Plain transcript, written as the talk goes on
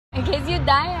In case you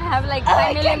die, I have like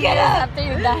 5 million meters after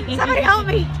you die. Somebody help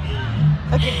me.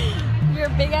 Okay. You're a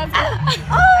big ass.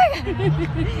 Oh my god.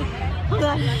 Hold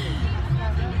on.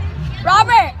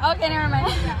 Robert! Okay, never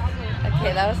mind.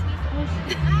 Okay, that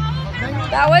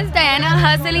was Diana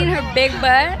hustling her big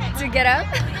butt to get up.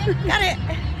 Got it.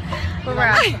 But we're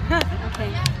out.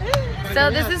 Okay.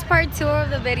 So this is part 2 of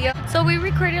the video. So we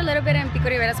recorded a little bit in Pico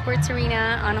Rivera Sports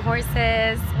Arena on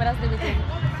horses. What else did we do?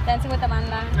 Dancing with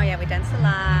Amanda. Oh yeah, we danced a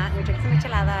lot. We drank some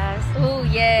micheladas. Oh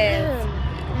yes.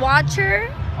 Watch her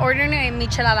ordering a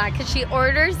michelada because she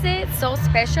orders it so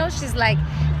special. She's like,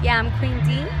 yeah, I'm Queen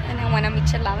D and I want a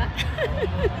michelada.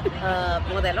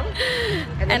 Modelo.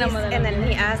 And then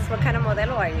he asked, what kind of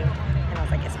modelo are you? And I was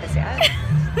like, especial.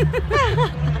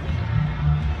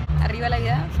 Arriba la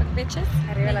vida, fuck bitches.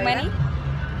 Arriba la Make vida.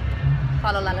 money.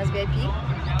 Follow Lala's VIP.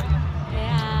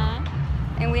 Yeah.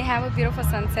 And we have a beautiful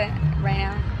sunset right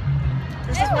now.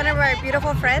 This is one of our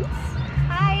beautiful friends.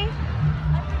 Hi.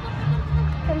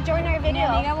 Come join our Mi video.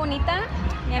 amiga bonita.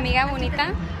 Mi amiga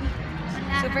bonita.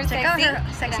 Super Check out sexy. her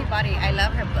sexy body. I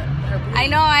love her butt. Her boobs. I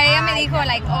know, ella me dijo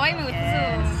like, hoy me gusta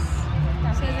Yes.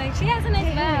 su... She was like, she has a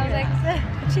nice butt. I was like,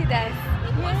 she does.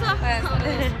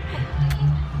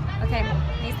 Okay,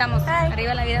 ahí estamos. Hi.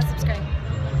 Arriba la vida, subscribe.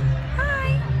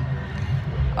 Hi.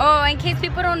 Oh, in case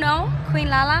people don't know, Queen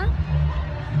Lala.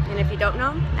 And if you don't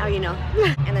know, now you know.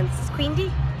 And then this is Queen D.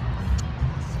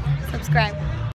 Subscribe.